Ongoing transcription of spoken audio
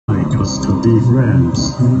us to be friends.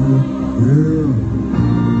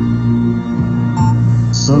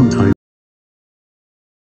 Sometimes.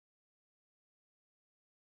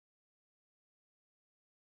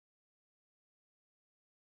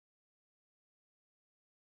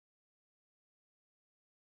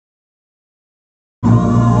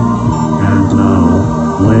 And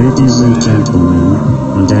now, ladies and gentlemen,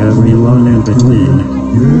 and everyone in between,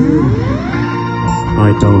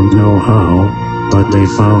 I don't know how, but they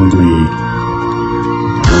found me.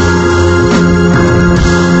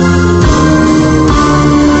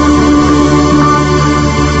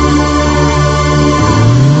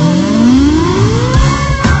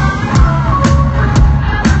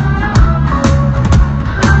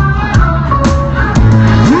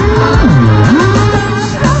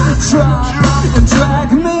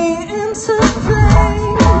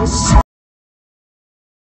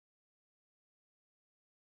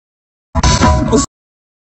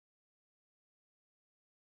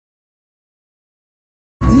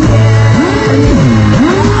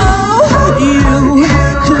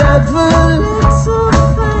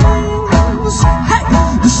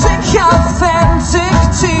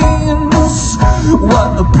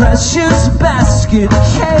 What a precious basket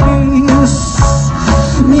case.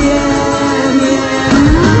 Yeah, yeah.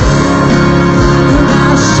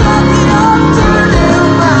 Now shut your dirty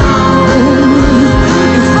mouth.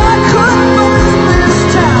 If I could burn this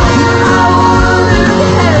town, I wouldn't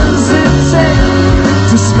hesitate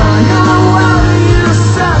to smile while you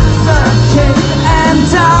suffocate and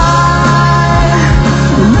die.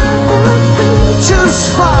 That would be just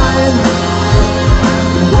fine.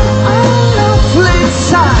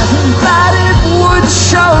 That it would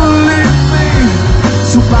surely be.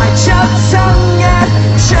 So bite your tongue and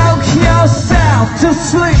choke yourself to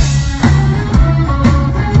sleep.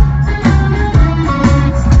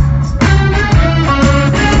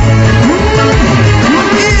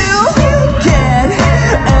 You get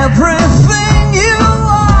everything you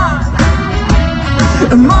want.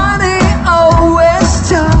 Money always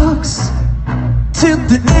talks to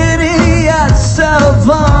the idiots of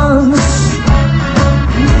us.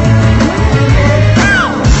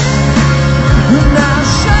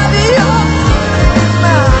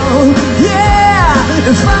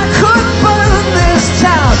 If I could burn this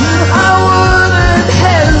town, I wouldn't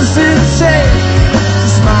hesitate to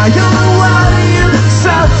smile while you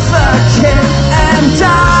suffocate and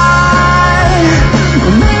die.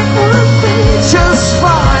 And that would be just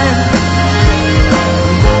fine.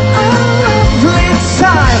 A lovely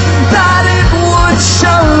time that it would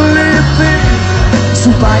surely be.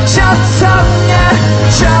 So bite your tongue and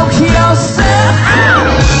choke yourself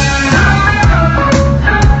out.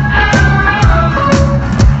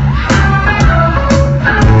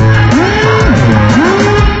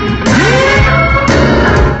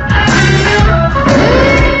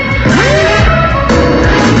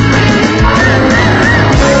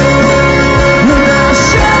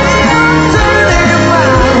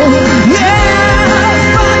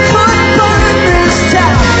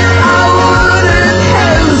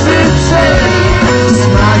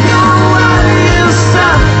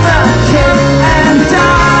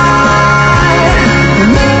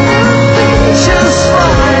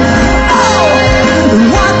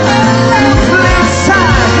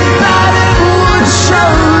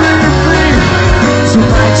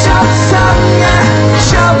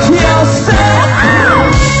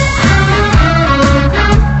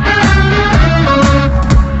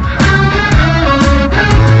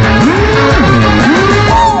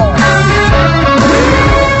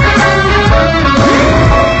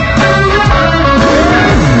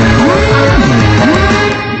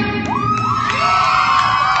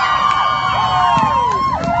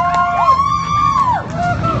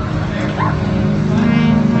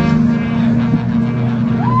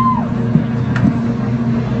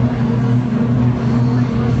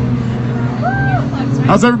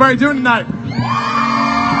 How's everybody doing tonight?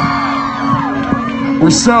 We're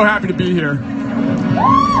so happy to be here.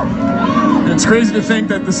 And it's crazy to think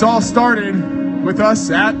that this all started with us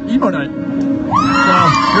at Emo Night. So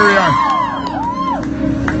here we are.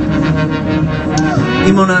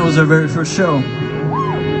 Emo Night was our very first show.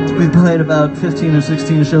 We've played about 15 or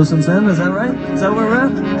 16 shows since then, is that right? Is that where we're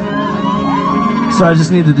at? So I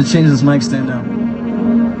just needed to change this mic stand down.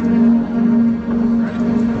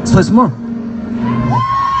 Let's play some more.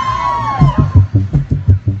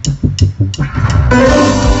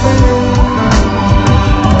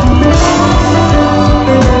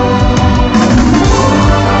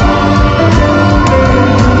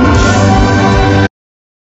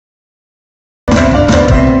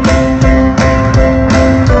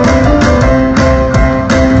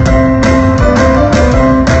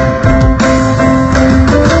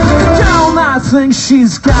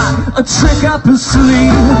 she's got a trick up her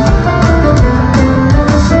sleeve.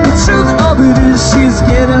 The truth of it is she's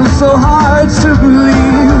getting so hard to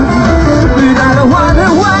believe. But I don't wanna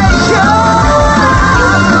wake up,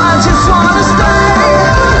 I just wanna stay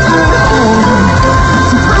alone.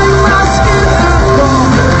 To break my skin and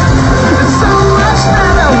bone, it's so much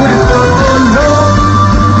better when I'm alone.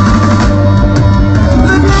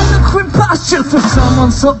 The inadequate posture for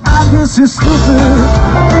someone so obviously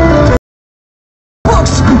stupid.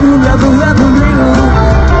 Books will never read them.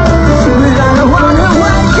 But I don't wanna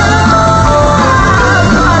wake up,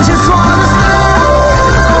 I just wanna stay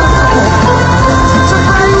to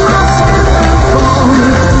break my skin and bone.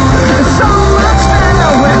 It's so much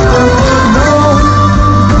better when I'm alone.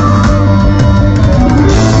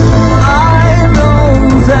 I know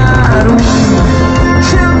that we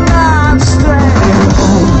cannot stay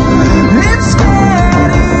home. It's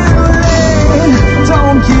getting late.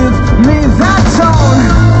 Don't give me that tone.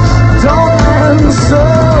 Don't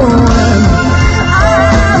answer.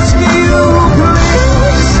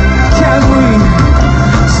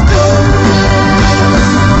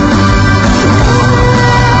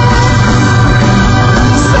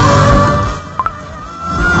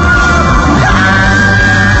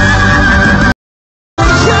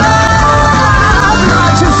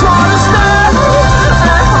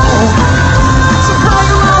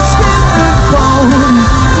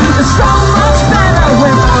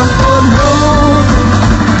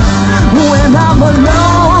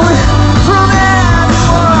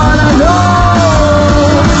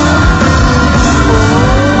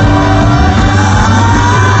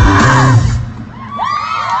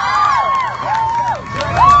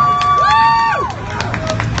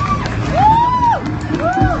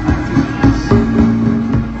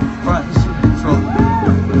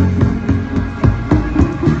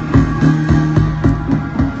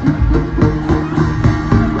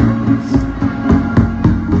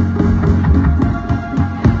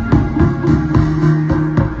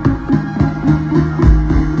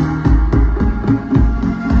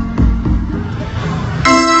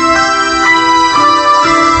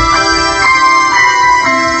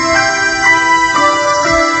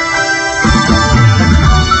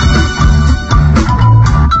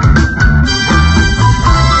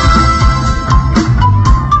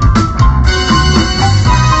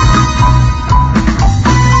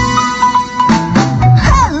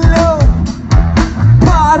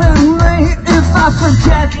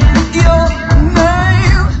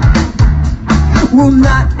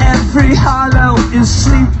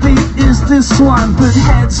 One, but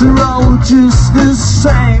heads are all just the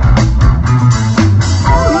same.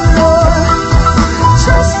 Oh Lord,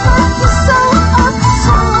 just like the soul of the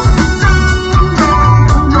soul.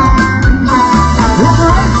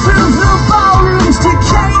 Right through the ballrooms,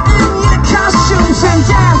 decay in your costumes and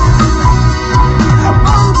death,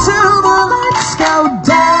 until the lights go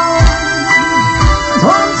down,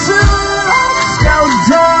 until the lights go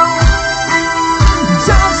down,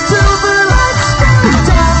 dance till the lights go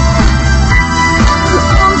down.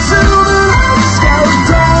 Until the lights go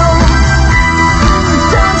down,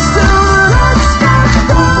 dance till the lights go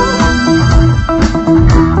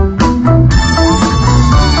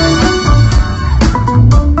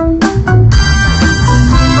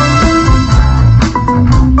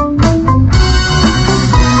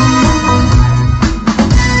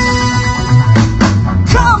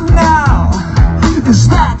Come now, is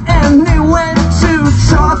that any way to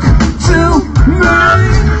talk to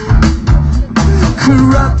me?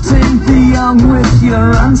 Corrupting the young with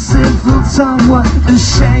your uncivil tongue. What a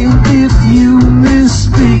shame if you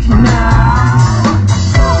misspeak now.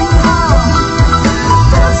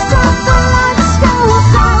 Let's let the lights go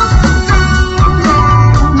down.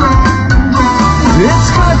 It's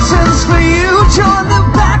curtains for you. Join the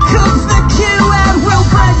back of the queue and we'll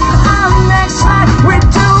break our necks like we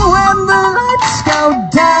do when the lights go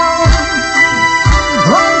down.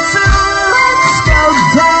 Until the lights go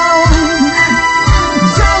down.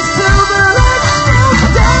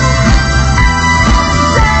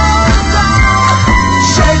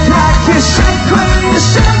 Shake when you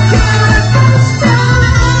shake it,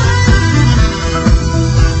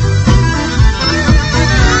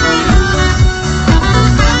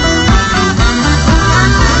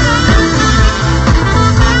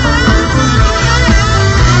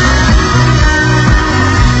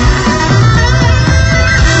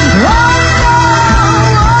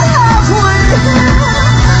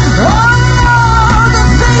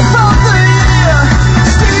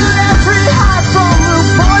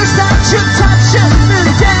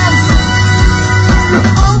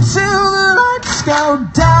 go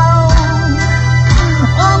down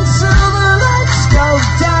until the lights go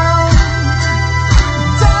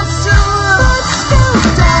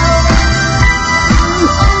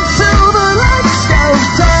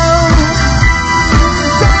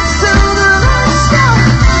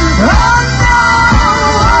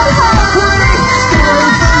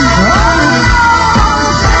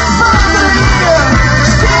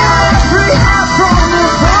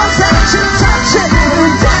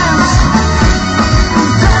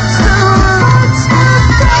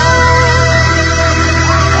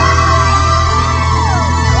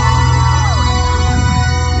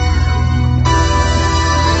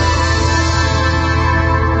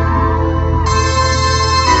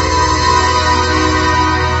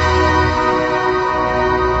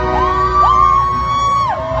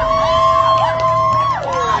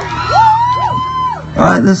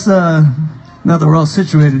Alright, this, now that we're all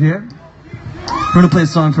situated here, we're going to play a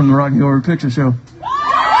song from the Rocky Horror Picture Show.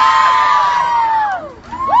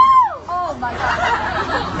 Oh my God.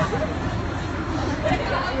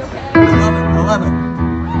 I love it.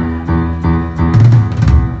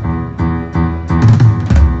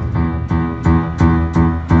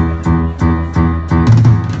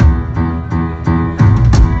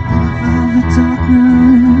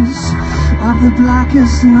 The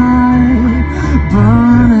blackest night,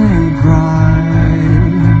 burning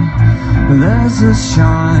bright, there's a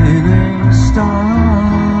shining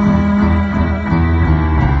star.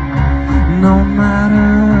 No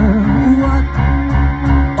matter what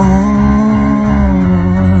or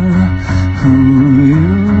who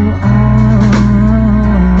you are,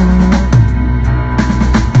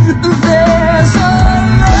 there's a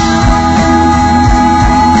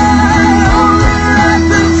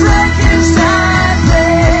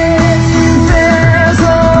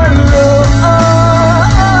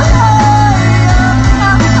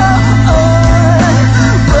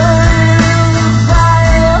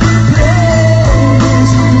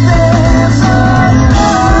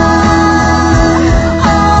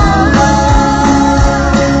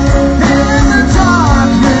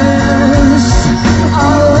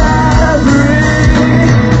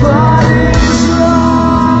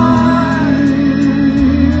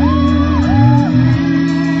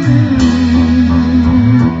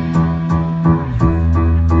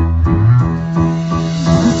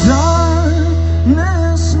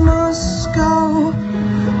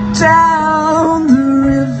down the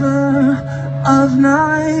river of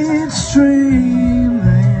night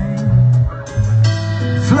streaming.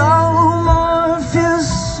 Flow, Morpheus,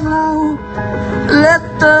 slow. Let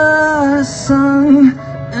the sun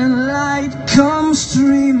and light come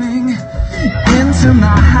streaming into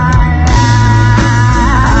my eye,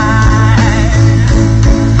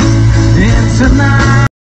 into my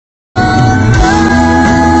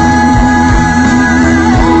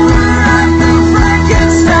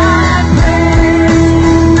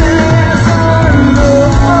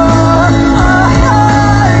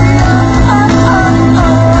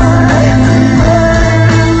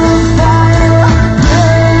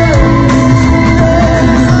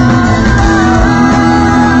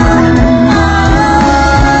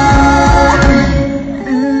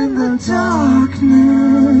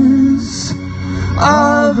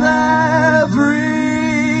of everybody's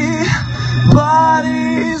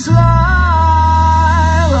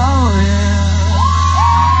life. Oh yeah.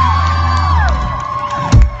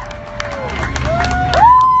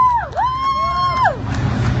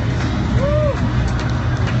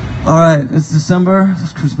 All right, it's December.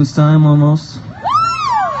 It's Christmas time almost.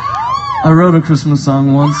 I wrote a Christmas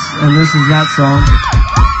song once, and this is that song.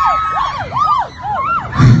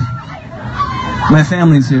 My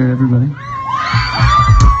family's here, everybody.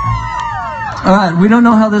 Alright, we don't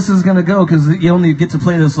know how this is going to go because you only get to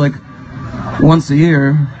play this like once a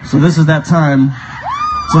year. So this is that time.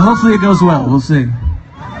 So hopefully it goes well. We'll see.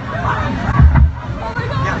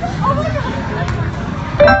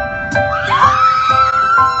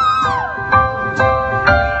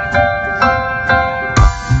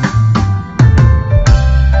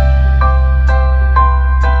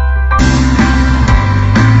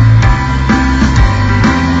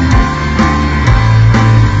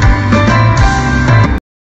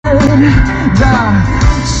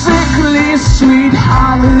 The sickly sweet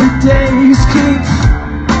holidays keep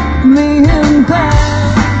me in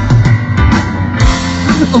bed,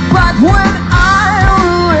 but when I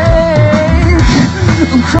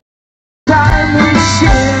awake, time we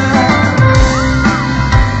share.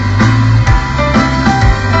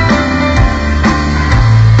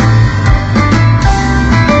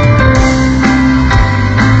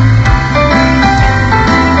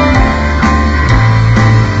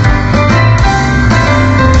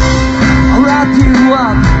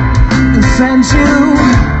 Send you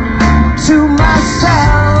to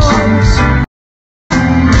myself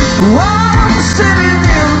while I'm sitting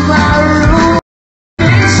in my room.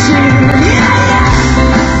 Yeah,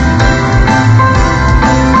 yeah.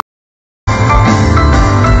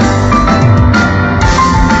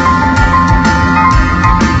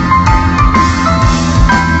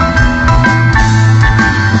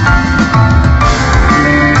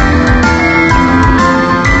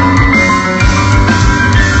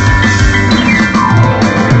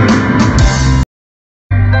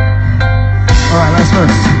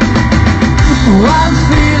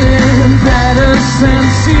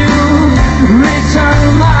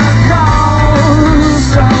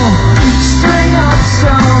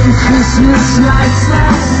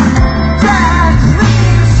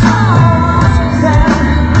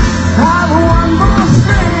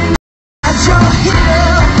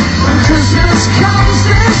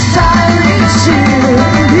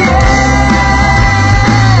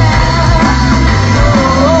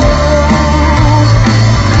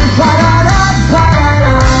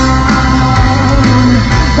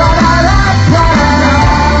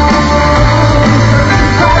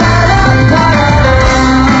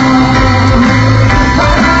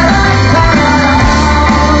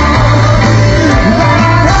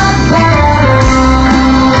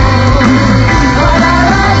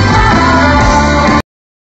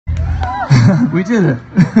 We did it.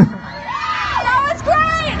 That was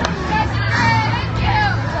great! Thank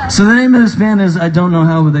you! So the name of this band is I Don't Know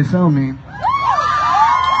How, But They Found Me,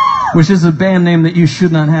 which is a band name that you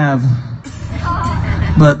should not have.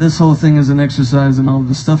 But this whole thing is an exercise in all of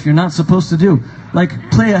the stuff you're not supposed to do. Like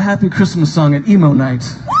play a happy Christmas song at emo night.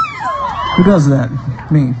 Who does that?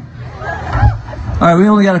 Me. Alright, we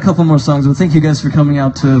only got a couple more songs, but thank you guys for coming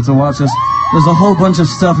out to watch us. There's a whole bunch of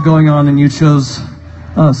stuff going on and you chose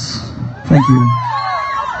us. Thank you.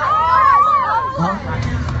 Huh?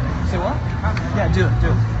 Say what? Yeah, do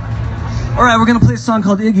it. Alright, we're going to play a song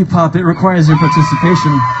called Iggy Pop. It requires your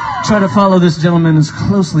participation. Try to follow this gentleman as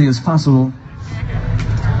closely as possible.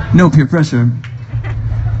 No peer pressure.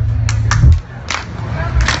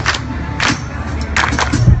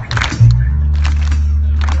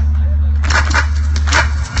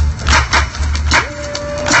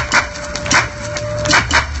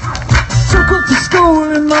 Took up to school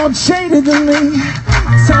and more jaded than me.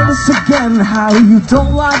 Tell us again how you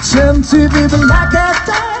don't watch MTV, but like a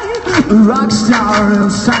day, a rock star in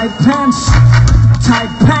tight pants.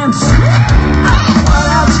 What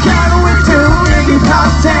else can we do? Iggy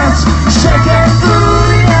Pop dance, shake it,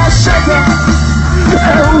 ooh yeah, shake it.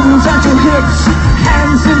 Elbows at your hips,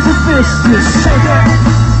 hands into fists, shake it,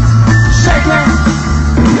 shake it.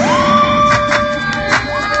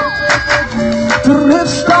 Thrift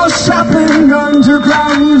store shopping,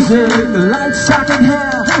 underground music, light socket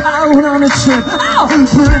hair, out on a trip. Ow!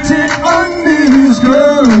 Pretty undies,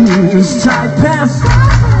 girls, tight pants.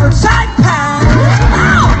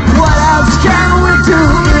 Ow! What else can we do?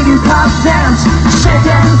 Iggy Pop dance, shake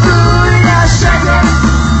it, ooh yeah, shake it.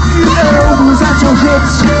 Elbows at your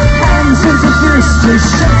hips, hands into fists,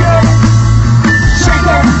 shake it, shake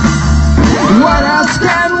it. What else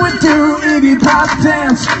can we do? Iggy Pop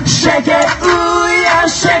dance, shake it, ooh yeah,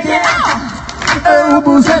 shake it.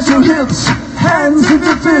 Elbows at your hips, hands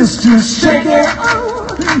into fists, just shake it,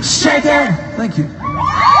 shake it. Thank you.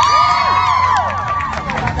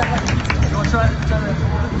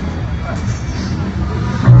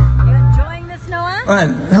 You enjoying this, Noah? Alright,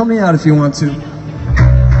 help me out if you want to.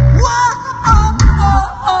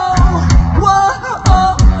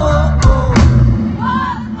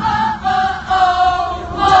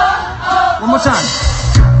 One more time.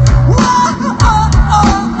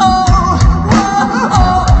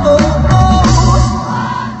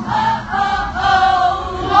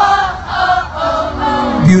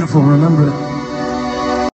 Beautiful, remember it.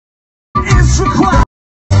 It's required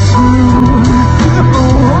a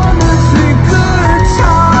wonderfully good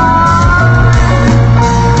time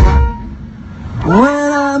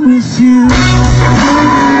when I'm with you.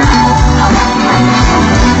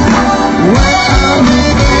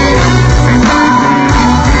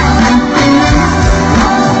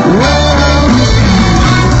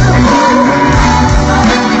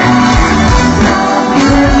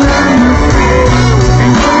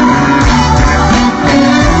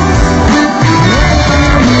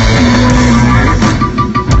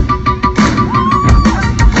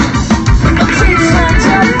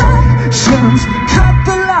 Cut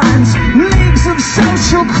the lines, leagues of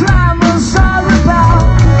social clamors are about.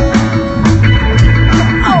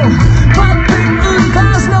 Oh, but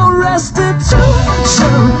there's no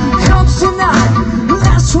restitution. Comes tonight,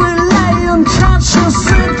 lest we lay unconscious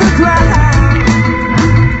in the ground.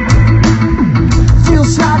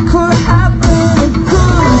 Feels like we're having a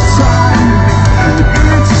good time.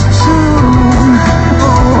 It's true,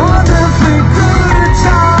 a wonderfully good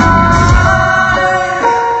time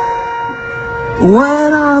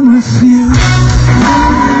when I'm with you.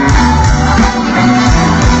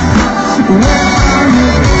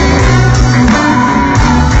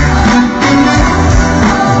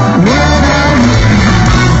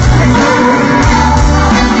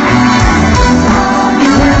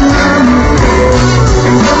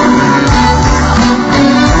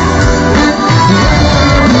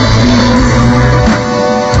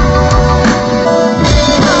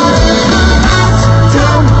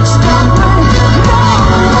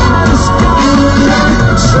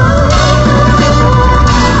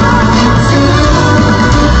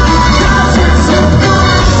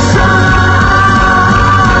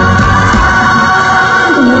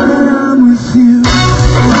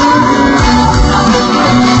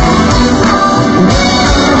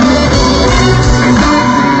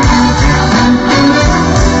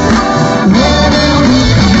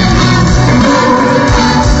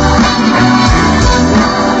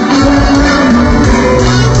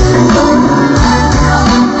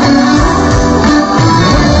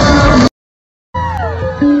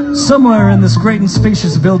 Somewhere in this great and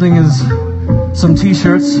spacious building is some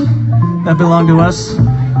t-shirts that belong to us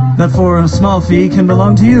that for a small fee can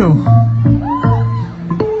belong to you.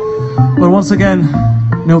 But once again,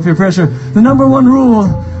 no peer pressure. The number one rule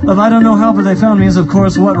of I Don't Know How But They Found Me is, of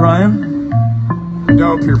course, what, Ryan?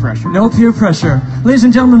 No peer pressure. No peer pressure. Ladies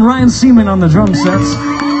and gentlemen, Ryan Seaman on the drum sets.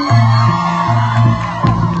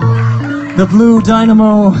 The Blue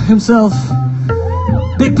Dynamo himself,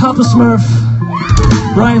 Big Papa Smurf,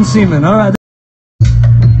 Ryan Seaman. All right.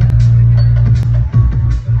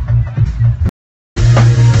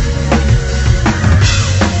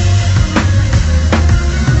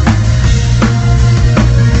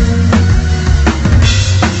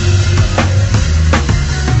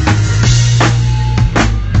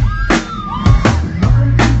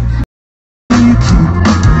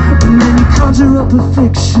 Up a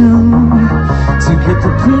fiction to get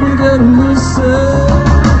the pretty girl to listen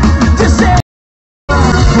to say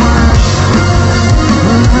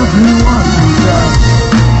when everyone does.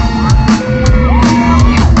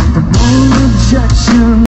 The bold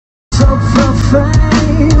rejection of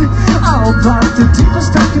fame, all about the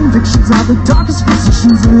deepest of convictions, all the darkest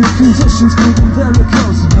positions and conditions making very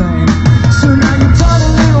close to pain. So now you're done a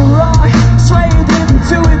little wrong, swear you didn't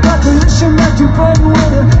do it, but the mission that you burden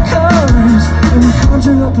with a curse. And you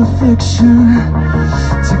conjure up a fiction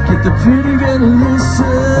to get the pretty girl to listen.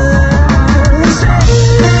 Say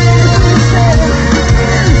that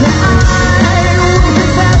I will be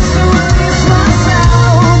best to release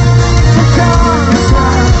myself, because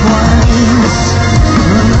I place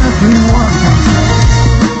when everyone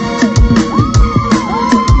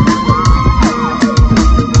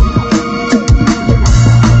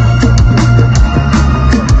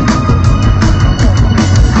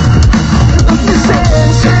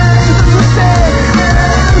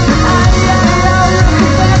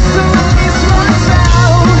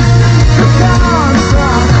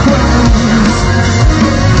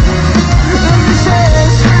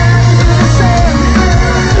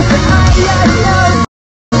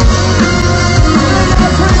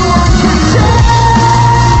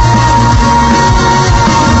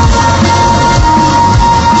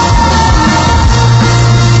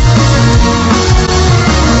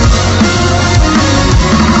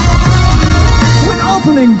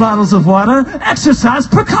bottles of water, exercise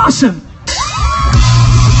precaution.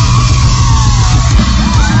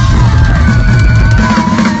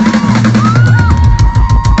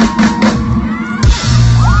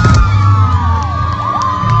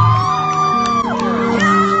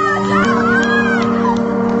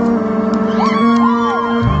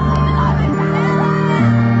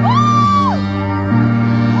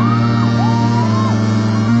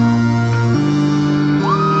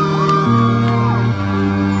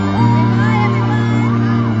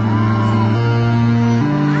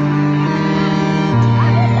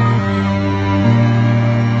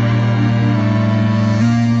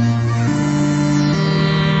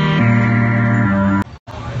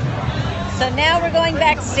 So now we're going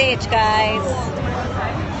backstage, guys.